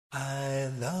I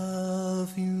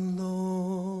love you,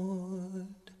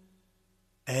 Lord,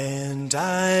 and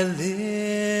I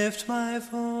lift my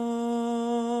voice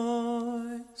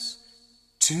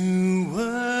to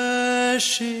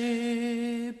worship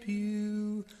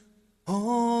you,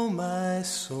 oh my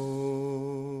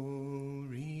soul,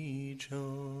 rejoice.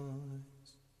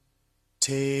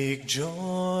 Take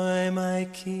joy, my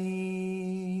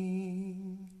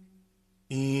King,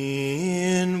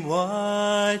 in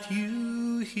what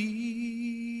you hear,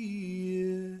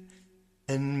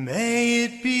 and may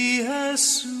it be a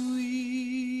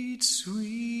sweet,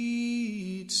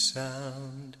 sweet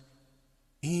sound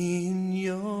in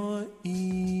your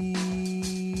ear.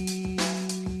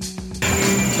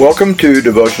 Welcome to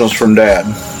Devotionals from Dad.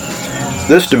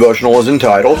 This devotional is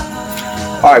entitled,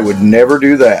 I Would Never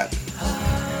Do That.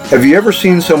 Have you ever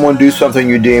seen someone do something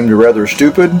you deemed rather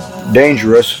stupid,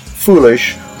 dangerous,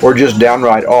 foolish, or just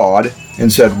downright odd,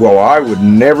 and said, well, I would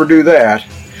never do that?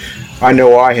 I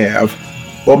know I have.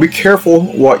 Well, be careful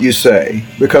what you say,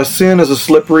 because sin is a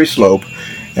slippery slope,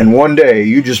 and one day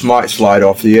you just might slide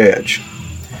off the edge.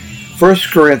 1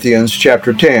 Corinthians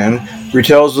chapter 10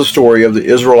 retells the story of the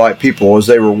Israelite people as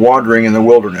they were wandering in the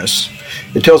wilderness.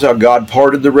 It tells how God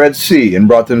parted the Red Sea and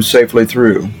brought them safely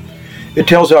through. It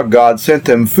tells how God sent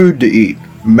them food to eat,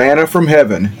 manna from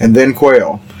heaven, and then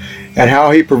quail, and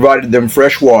how He provided them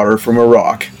fresh water from a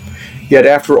rock. Yet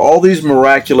after all these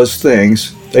miraculous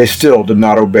things, they still did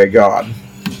not obey God.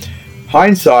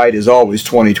 Hindsight is always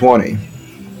 20/20.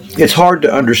 It's hard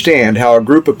to understand how a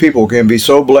group of people can be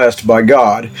so blessed by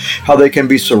God, how they can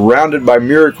be surrounded by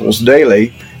miracles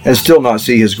daily and still not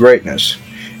see His greatness.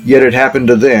 Yet it happened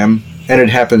to them, and it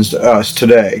happens to us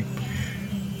today.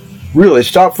 Really,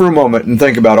 stop for a moment and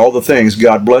think about all the things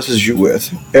God blesses you with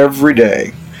every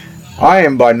day. I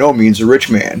am by no means a rich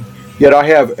man, yet I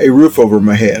have a roof over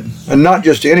my head, and not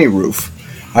just any roof.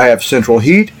 I have central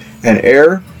heat and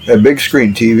air, a big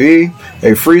screen TV,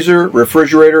 a freezer,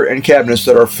 refrigerator, and cabinets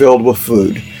that are filled with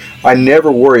food. I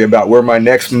never worry about where my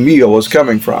next meal is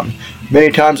coming from.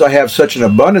 Many times I have such an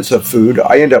abundance of food,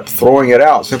 I end up throwing it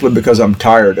out simply because I'm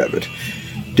tired of it.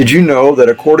 Did you know that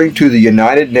according to the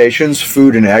United Nations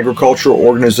Food and Agriculture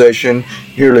Organization,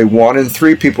 nearly 1 in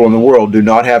 3 people in the world do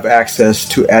not have access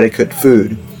to adequate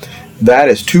food? That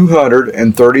is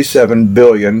 237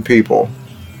 billion people.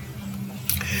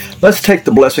 Let's take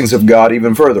the blessings of God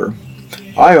even further.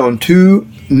 I own 2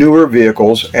 newer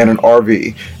vehicles and an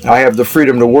RV. I have the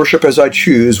freedom to worship as I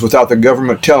choose without the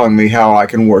government telling me how I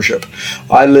can worship.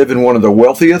 I live in one of the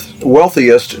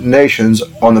wealthiest nations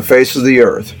on the face of the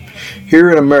earth. Here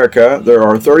in America, there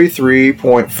are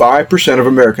 33.5% of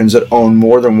Americans that own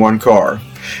more than one car.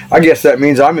 I guess that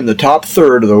means I'm in the top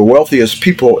third of the wealthiest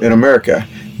people in America,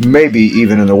 maybe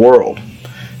even in the world.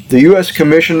 The U.S.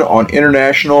 Commission on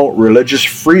International Religious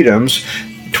Freedom's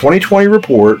 2020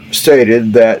 report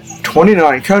stated that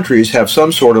 29 countries have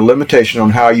some sort of limitation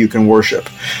on how you can worship.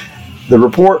 The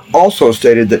report also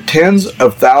stated that tens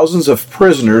of thousands of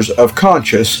prisoners of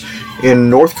conscience in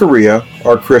North Korea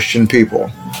are Christian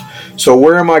people. So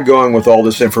where am I going with all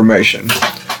this information?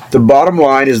 The bottom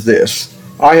line is this: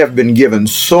 I have been given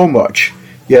so much,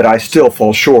 yet I still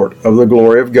fall short of the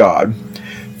glory of God.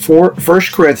 1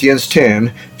 Corinthians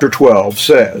 10-12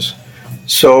 says,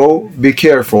 so be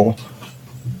careful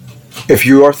if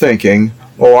you are thinking,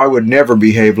 oh, I would never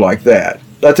behave like that.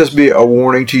 Let this be a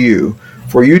warning to you,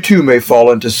 for you too may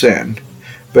fall into sin.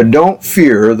 But don't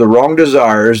fear, the wrong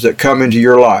desires that come into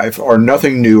your life are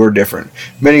nothing new or different.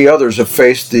 Many others have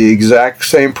faced the exact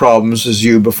same problems as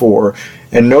you before,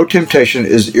 and no temptation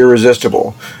is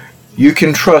irresistible. You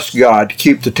can trust God to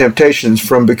keep the temptations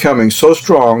from becoming so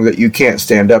strong that you can't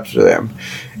stand up to them.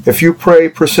 If you pray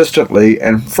persistently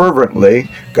and fervently,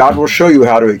 God will show you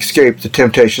how to escape the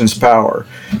temptation's power.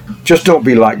 Just don't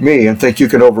be like me and think you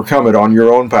can overcome it on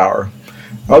your own power.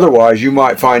 Otherwise, you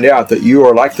might find out that you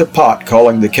are like the pot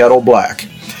calling the kettle black.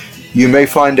 You may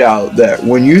find out that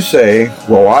when you say,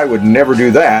 well, I would never do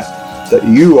that, that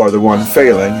you are the one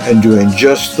failing and doing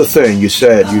just the thing you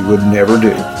said you would never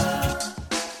do.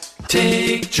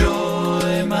 Take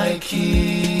joy, my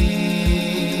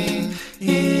King,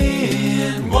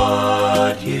 in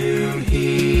what you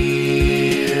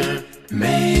hear.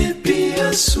 May it be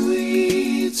a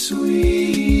sweet,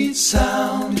 sweet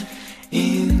sound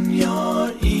in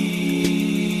your ear.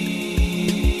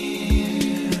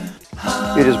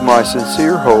 It is my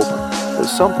sincere hope that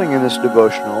something in this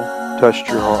devotional touched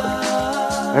your heart.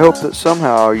 I hope that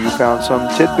somehow you found some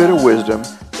tidbit of wisdom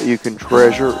that you can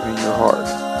treasure in your heart.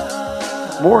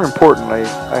 More importantly,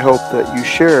 I hope that you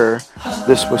share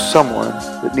this with someone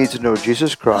that needs to know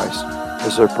Jesus Christ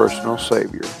as their personal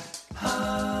Savior.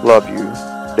 Love you.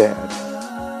 Dad.